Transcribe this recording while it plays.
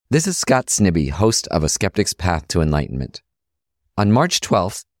This is Scott Snibbe, host of A Skeptic's Path to Enlightenment. On March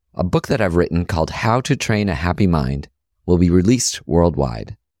 12th, a book that I've written called How to Train a Happy Mind will be released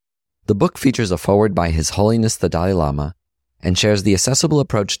worldwide. The book features a foreword by His Holiness the Dalai Lama and shares the accessible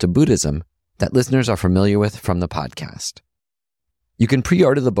approach to Buddhism that listeners are familiar with from the podcast. You can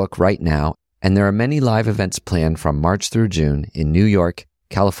pre-order the book right now, and there are many live events planned from March through June in New York,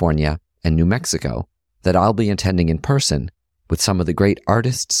 California, and New Mexico that I'll be attending in person with some of the great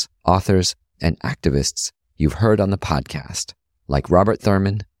artists, authors, and activists you've heard on the podcast, like Robert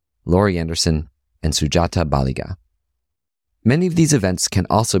Thurman, Laurie Anderson, and Sujata Baliga. Many of these events can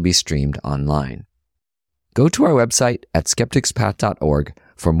also be streamed online. Go to our website at skepticspath.org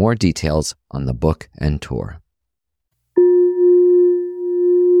for more details on the book and tour.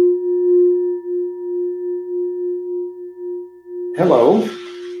 Hello,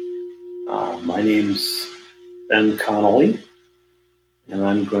 my name's Ben Connelly, and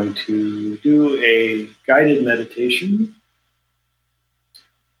I'm going to do a guided meditation.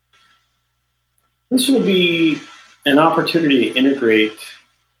 This will be an opportunity to integrate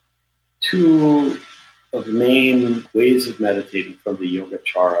two of the main ways of meditating from the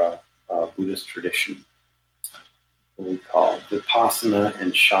Yogacara Buddhist tradition, what we call Vipassana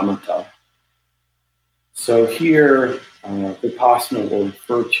and Shamatha. So here, Vipassana will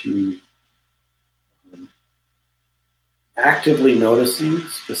refer to actively noticing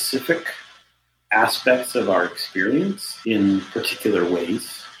specific aspects of our experience in particular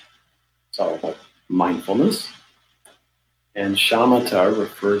ways. So like mindfulness. And shamatha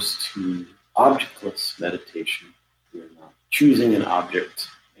refers to objectless meditation. We're not choosing an object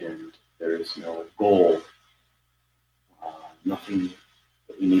and there is no goal, nothing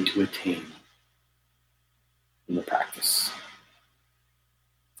that we need to attain in the practice.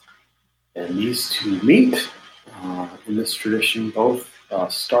 And these two meet in this tradition, both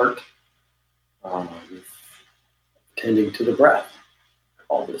start with tending to the breath. We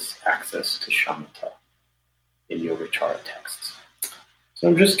call this access to shamatha in Yogacara texts. So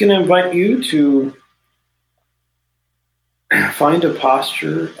I'm just going to invite you to find a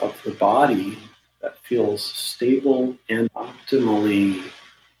posture of the body that feels stable and optimally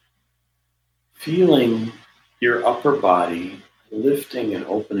feeling your upper body lifting and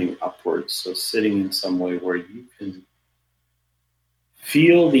opening upwards. So sitting in some way where you can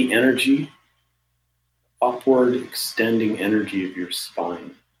feel the energy, upward extending energy of your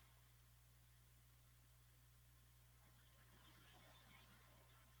spine.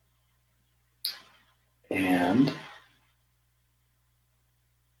 And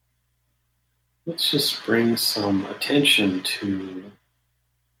let's just bring some attention to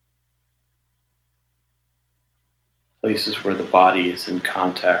places where the body is in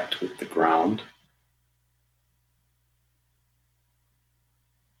contact with the ground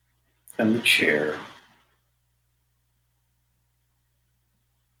and the chair,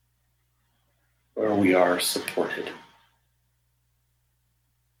 where we are supported.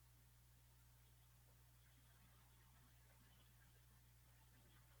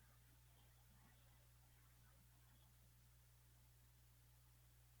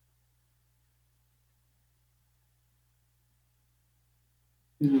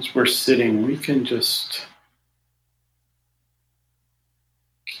 As we're sitting, we can just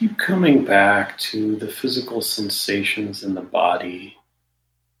keep coming back to the physical sensations in the body.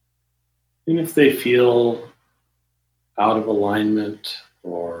 Even if they feel out of alignment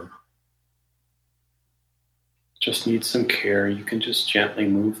or just need some care, you can just gently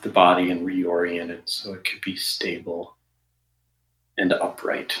move the body and reorient it so it can be stable and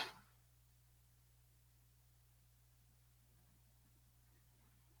upright.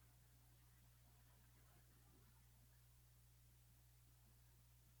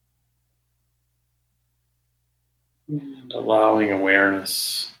 And allowing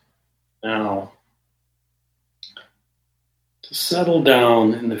awareness now to settle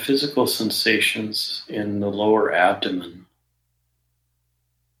down in the physical sensations in the lower abdomen.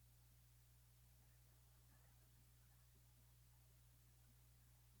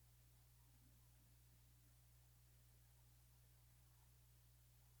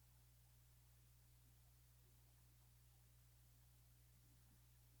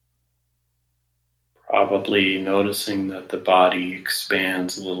 Probably noticing that the body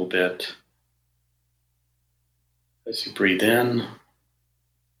expands a little bit as you breathe in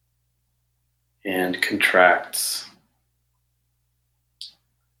and contracts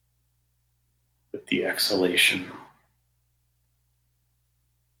with the exhalation.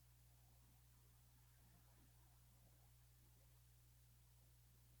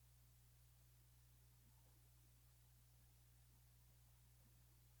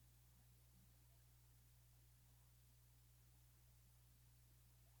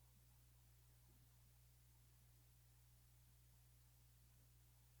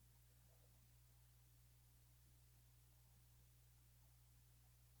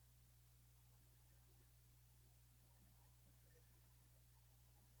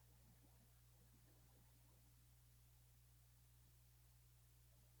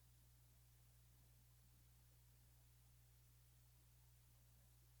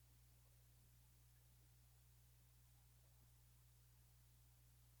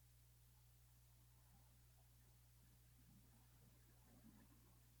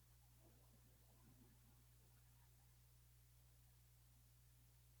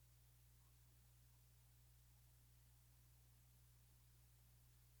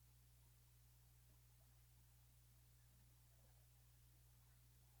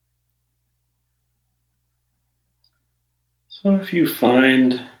 So if you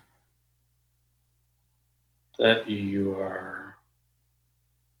find that you are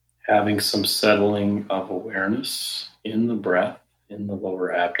having some settling of awareness in the breath, in the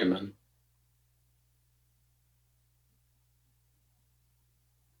lower abdomen,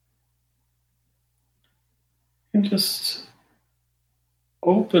 and just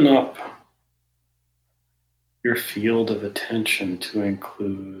open up your field of attention to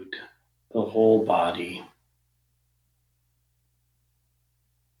include the whole body.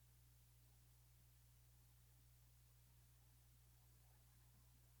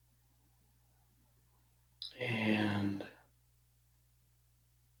 And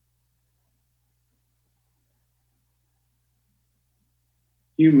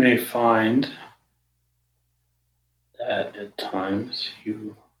you may find that at times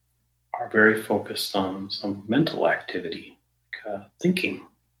you are very focused on some mental activity, like thinking.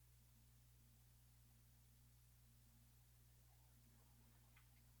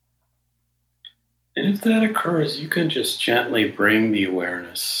 And if that occurs, you can just gently bring the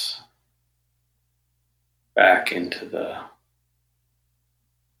awareness back into the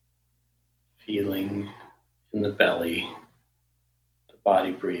feeling in the belly, the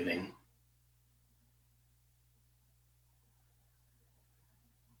body breathing.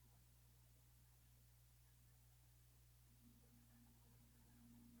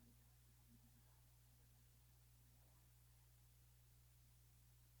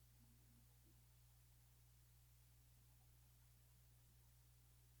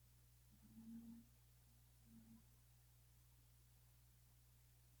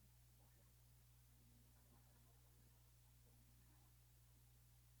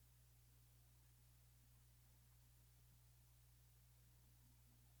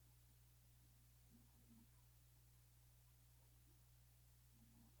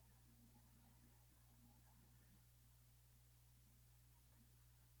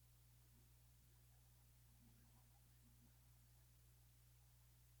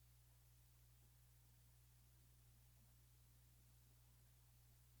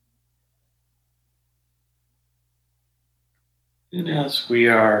 And as we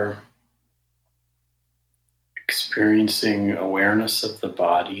are experiencing awareness of the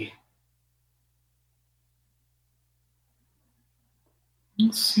body,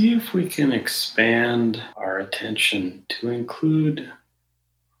 let's see if we can expand our attention to include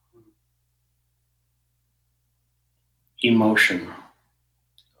emotion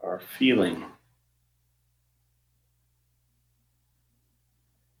or feeling.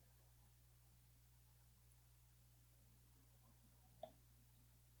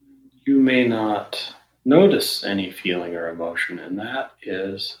 You may not notice any feeling or emotion, and that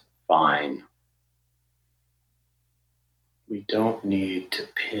is fine. We don't need to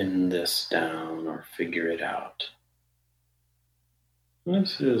pin this down or figure it out.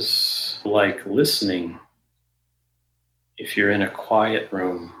 This is like listening if you're in a quiet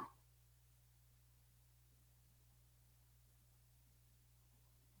room.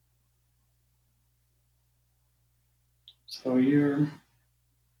 So you're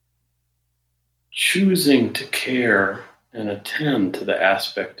choosing to care and attend to the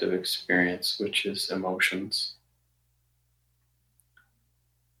aspect of experience, which is emotions.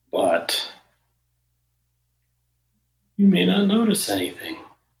 But you may not notice anything,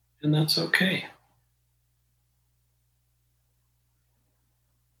 and that's okay.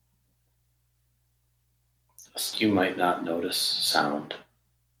 Just you might not notice sound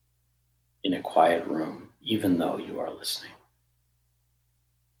in a quiet room, even though you are listening.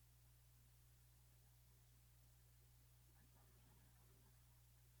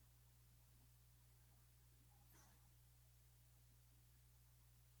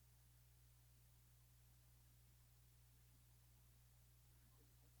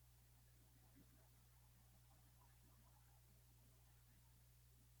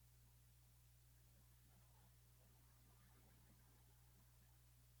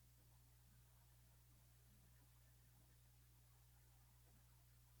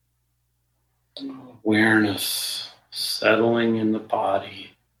 Awareness settling in the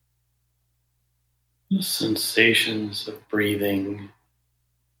body, the sensations of breathing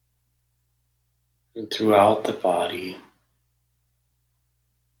and throughout the body.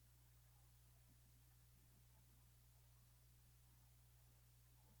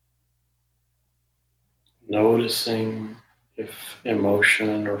 Noticing if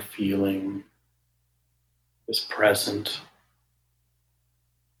emotion or feeling is present.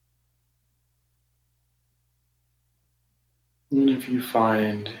 And if you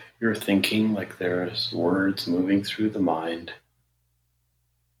find you're thinking like there's words moving through the mind,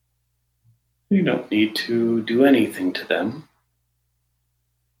 You don't need to do anything to them.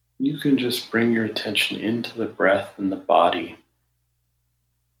 You can just bring your attention into the breath and the body.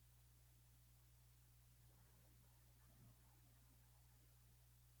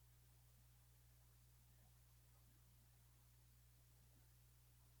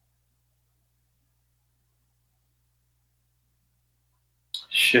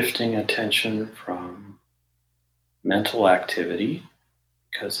 Shifting attention from mental activity,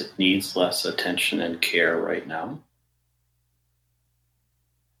 because it needs less attention and care right now,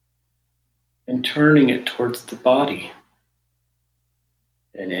 and turning it towards the body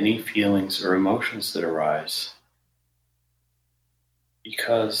and any feelings or emotions that arise,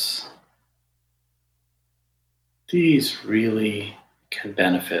 because these really can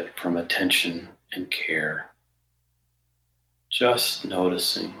benefit from attention and care. Just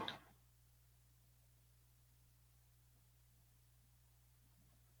noticing.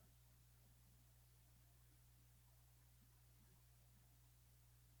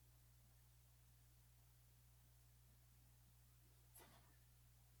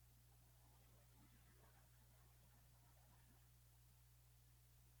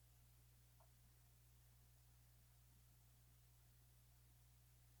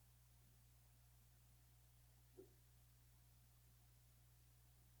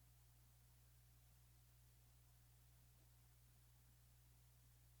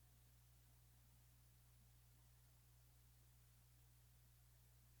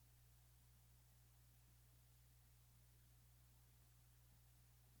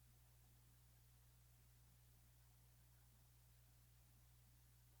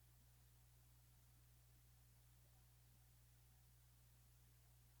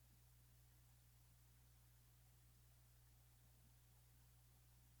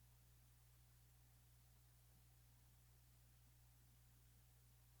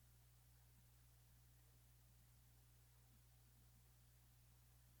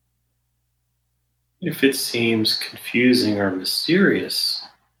 If it seems confusing or mysterious,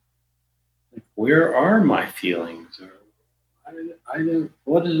 like where are my feelings? Or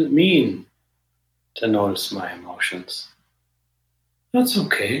what does it mean to notice my emotions? That's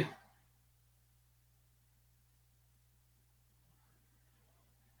okay.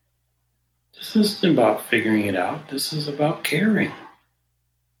 This isn't about figuring it out. This is about caring.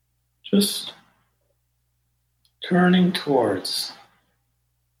 Just turning towards.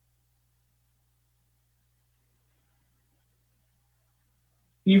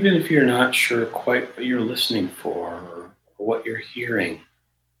 Even if you're not sure quite what you're listening for or what you're hearing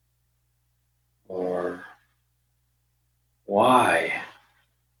or why,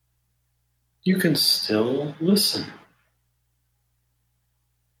 you can still listen.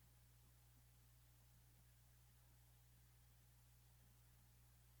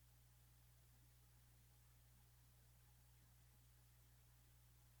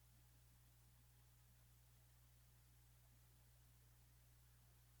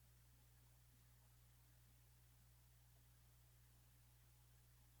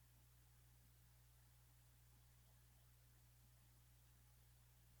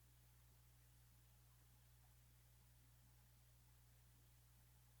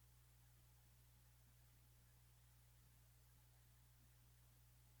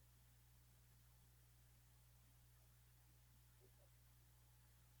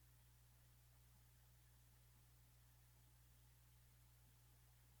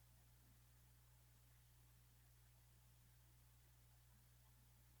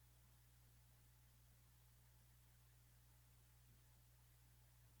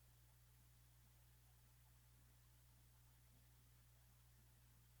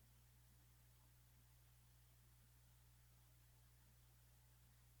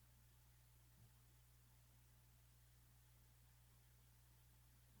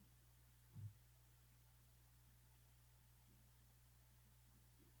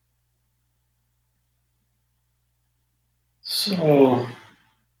 So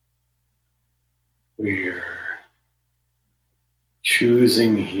we're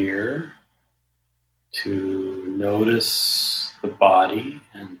choosing here to notice the body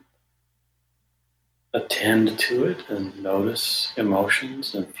and attend to it and notice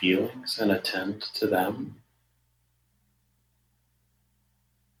emotions and feelings and attend to them.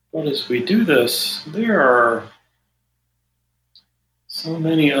 But as we do this, there are so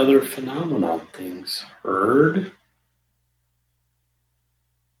many other phenomena, things heard,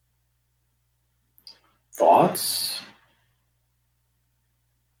 thoughts,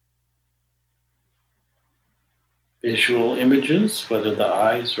 visual images, whether the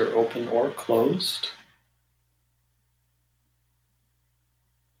eyes are open or closed.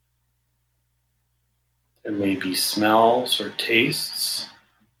 There may be smells or tastes.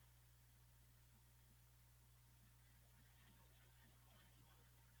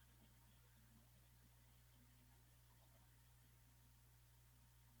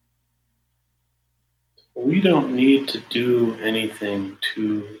 We don't need to do anything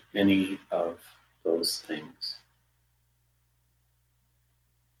to any of those things.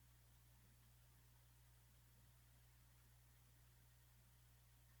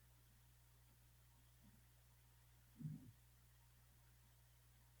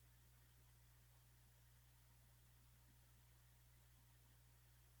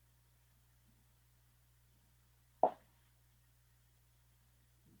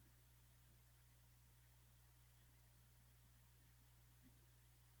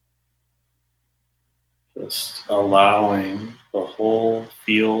 Just allowing the whole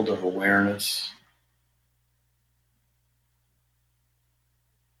field of awareness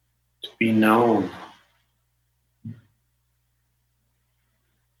to be known.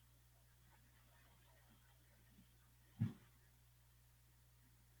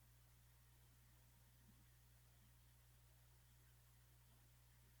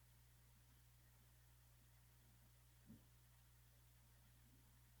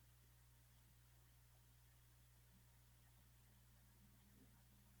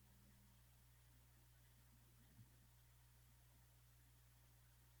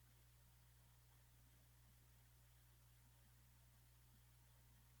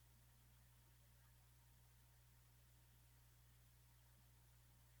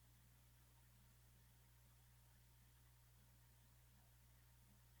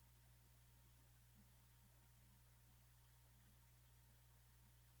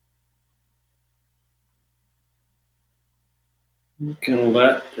 You can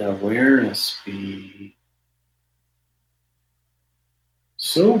let the awareness be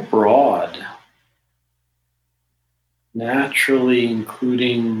so broad, naturally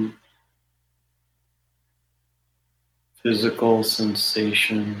including physical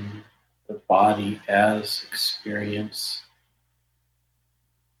sensation, the body as experience,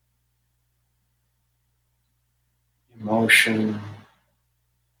 emotion,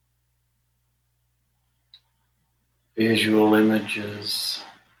 visual images,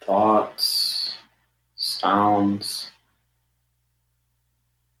 thoughts, sounds.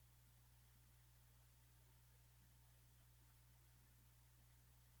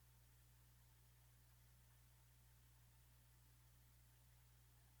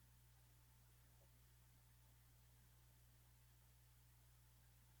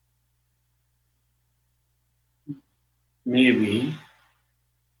 Maybe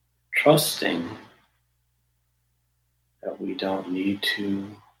trusting that we don't need to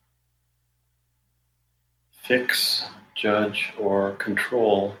fix, judge, or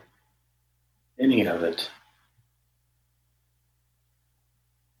control any of it.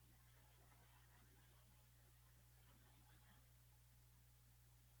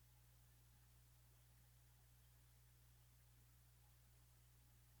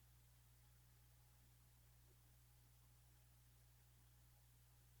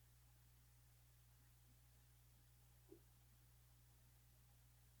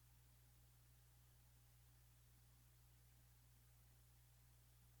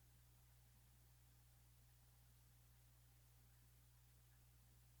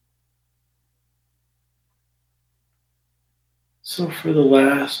 So, for the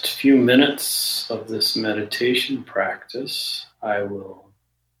last few minutes of this meditation practice, I will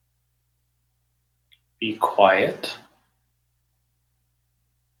be quiet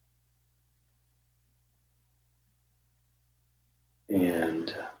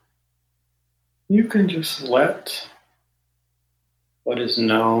and you can just let what is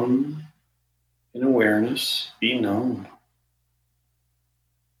known in awareness be known.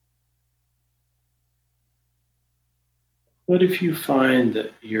 What if you find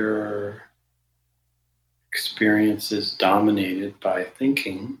that your experience is dominated by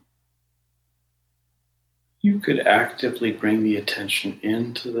thinking? You could actively bring the attention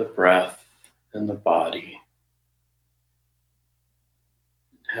into the breath and the body.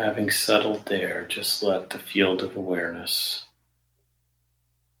 Having settled there, just let the field of awareness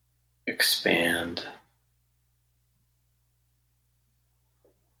expand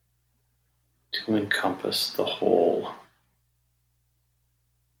to encompass the whole.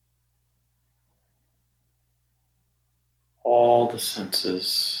 All the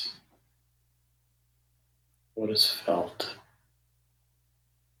senses, what is felt.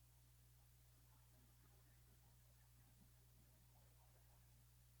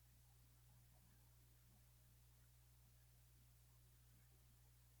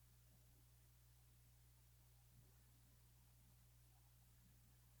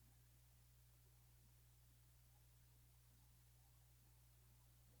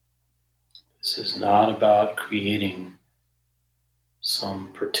 This is not about creating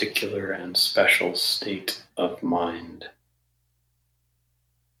some particular and special state of mind.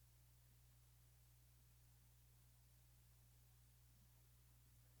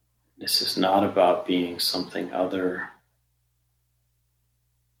 This is not about being something other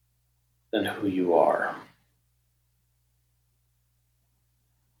than who you are.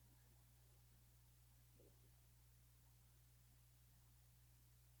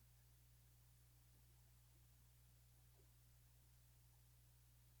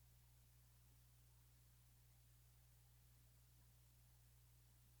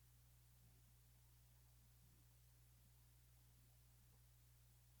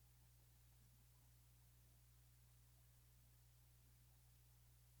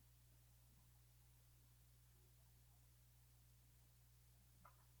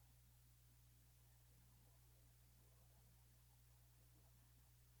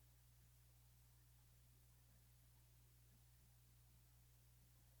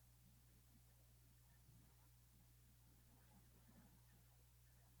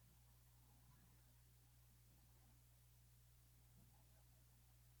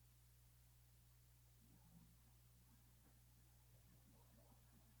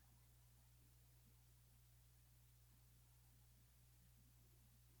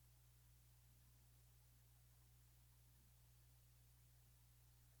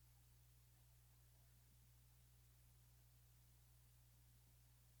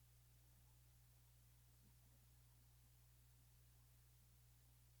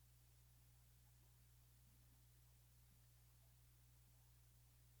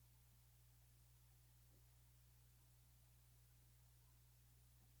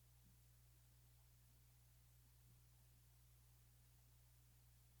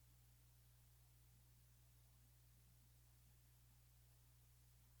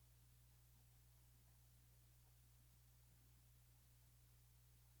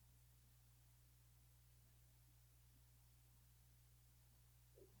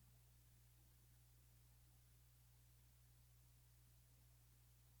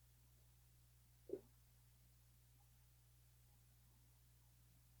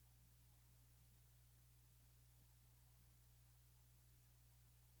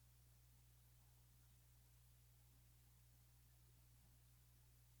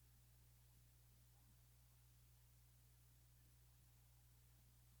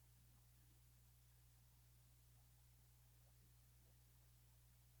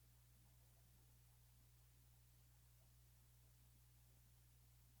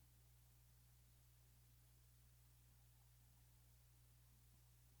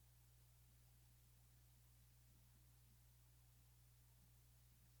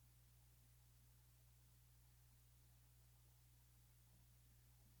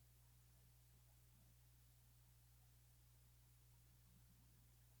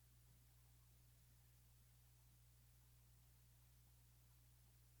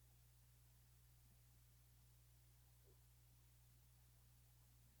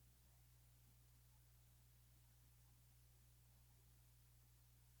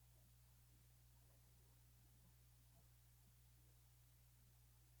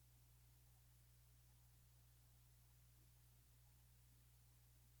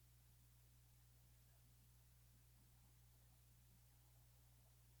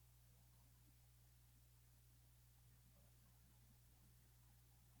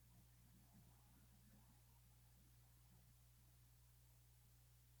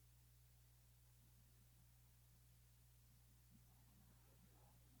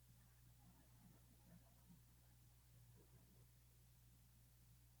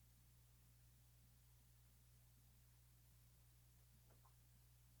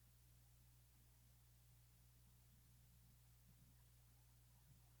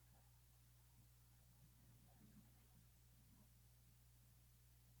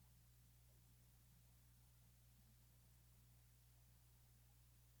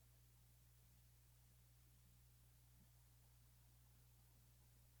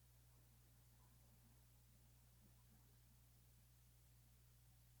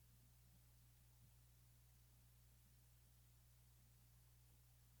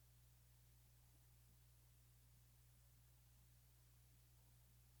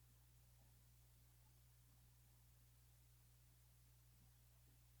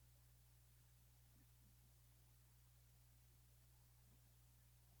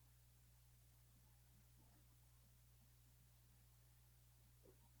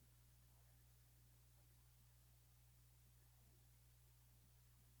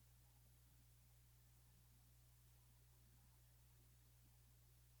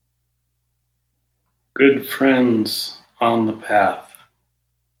 good friends on the path.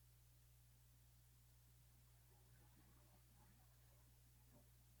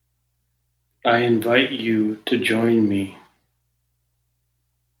 I invite you to join me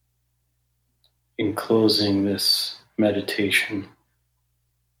in closing this meditation,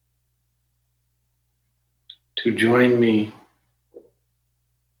 to join me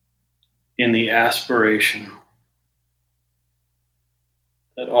in the aspiration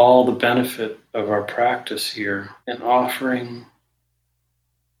that all the benefit of our practice here and offering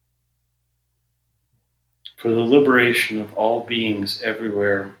for the liberation of all beings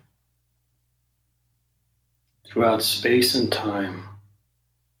everywhere throughout space and time,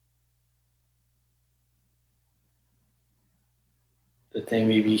 that they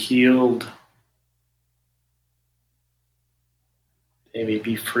may be healed, they may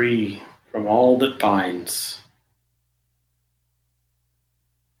be free from all that binds.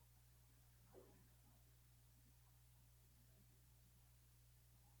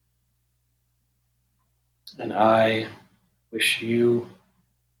 And I wish you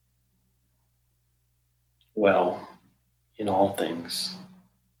well in all things.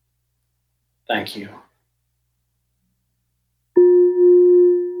 Thank you.